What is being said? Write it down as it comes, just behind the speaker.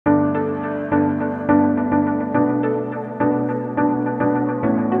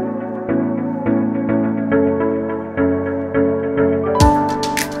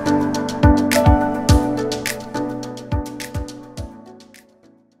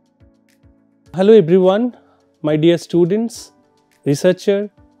Hello everyone, my dear students, researcher,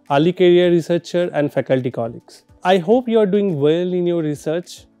 early career researcher and faculty colleagues. I hope you are doing well in your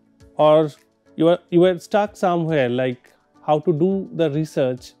research, or you are stuck somewhere like how to do the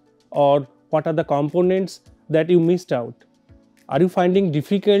research or what are the components that you missed out. Are you finding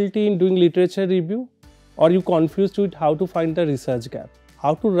difficulty in doing literature review, or are you confused with how to find the research gap,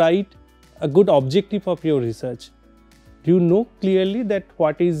 how to write a good objective of your research? Do you know clearly that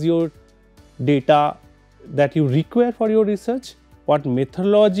what is your data that you require for your research, what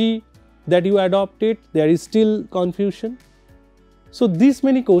methodology that you adopted? There is still confusion. So these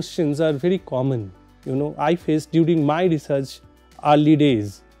many questions are very common, I faced during my research early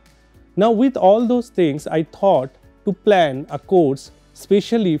days. Now with all those things, I thought to plan a course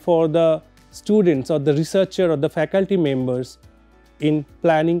specially for the students or the researcher or the faculty members in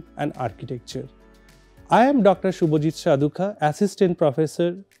planning and architecture. I am Dr. Shubhajit Sadhukhan, Assistant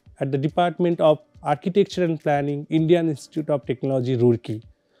Professor at the Department of Architecture and Planning, Indian Institute of Technology, Roorkee.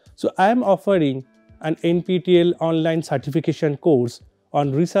 So I am offering an NPTEL online certification course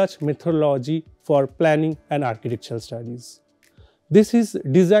on research methodology for planning and architectural studies. This is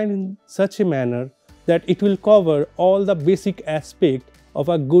designed in such a manner that it will cover all the basic aspects of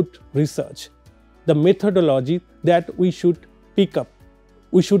a good research, the methodology that we should pick up.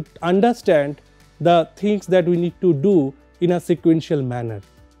 We should understand the things that we need to do in a sequential manner.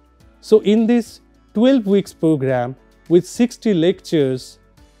 So in this 12 weeks program with 60 lectures,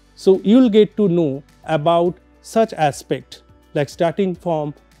 so you'll get to know about such aspects like starting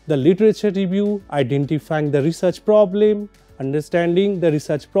from the literature review, identifying the research problem, understanding the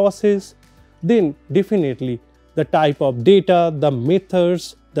research process, then definitely the type of data, the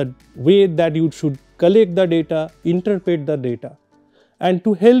methods, the way that you should collect the data, interpret the data. And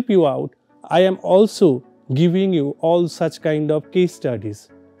to help you out, I am also giving you all such kind of case studies.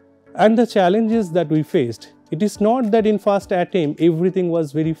 And the challenges that we faced, it is not that in first attempt everything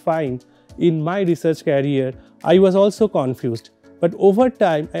was very fine. In my research career, I was also confused. But over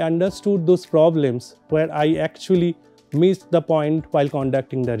time, I understood those problems where I actually missed the point while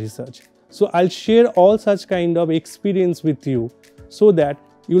conducting the research. So I'll share all such kind of experience with you so that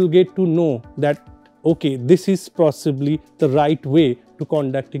you'll get to know that, okay, this is possibly the right way to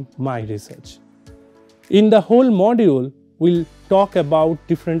conducting my research. In the whole module, we'll talk about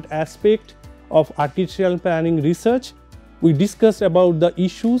different aspects of architectural planning research. We discussed about the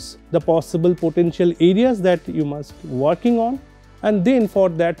issues, the possible potential areas that you must be working on, and then for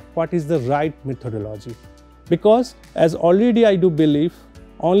that, what is the right methodology. Because as already I do believe,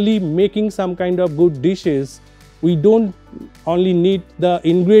 only making some kind of good dishes, we don't only need the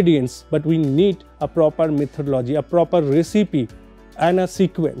ingredients, but we need a proper methodology, a proper recipe and a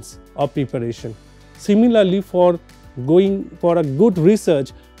sequence of preparation. Similarly, for going for a good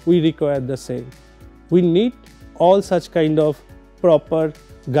research, we require the same. We need all such kind of proper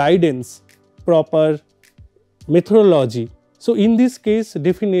guidance, proper methodology. So in this case,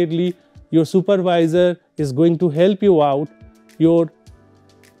 definitely your supervisor is going to help you out, your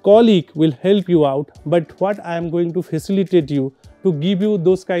colleague will help you out, but what I am going to facilitate you to give you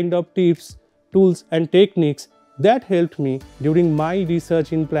those kind of tips, tools and techniques that helped me during my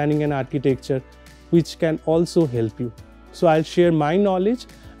research in planning and architecture, which can also help you. So I'll share my knowledge,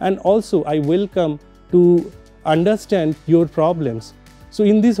 and also I welcome to understand your problems. So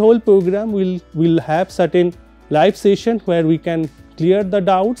in this whole program, we'll have certain live session where we can clear the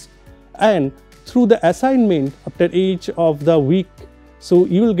doubts, and through the assignment after each of the week, so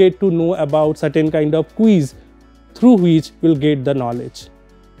you will get to know about certain kind of quiz through which you will get the knowledge.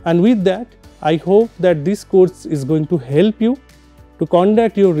 And with that, I hope that this course is going to help you to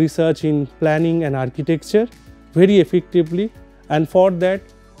conduct your research in planning and architecture very effectively. And for that,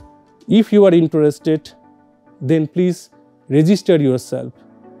 if you are interested, then please register yourself.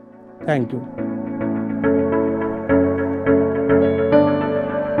 Thank you.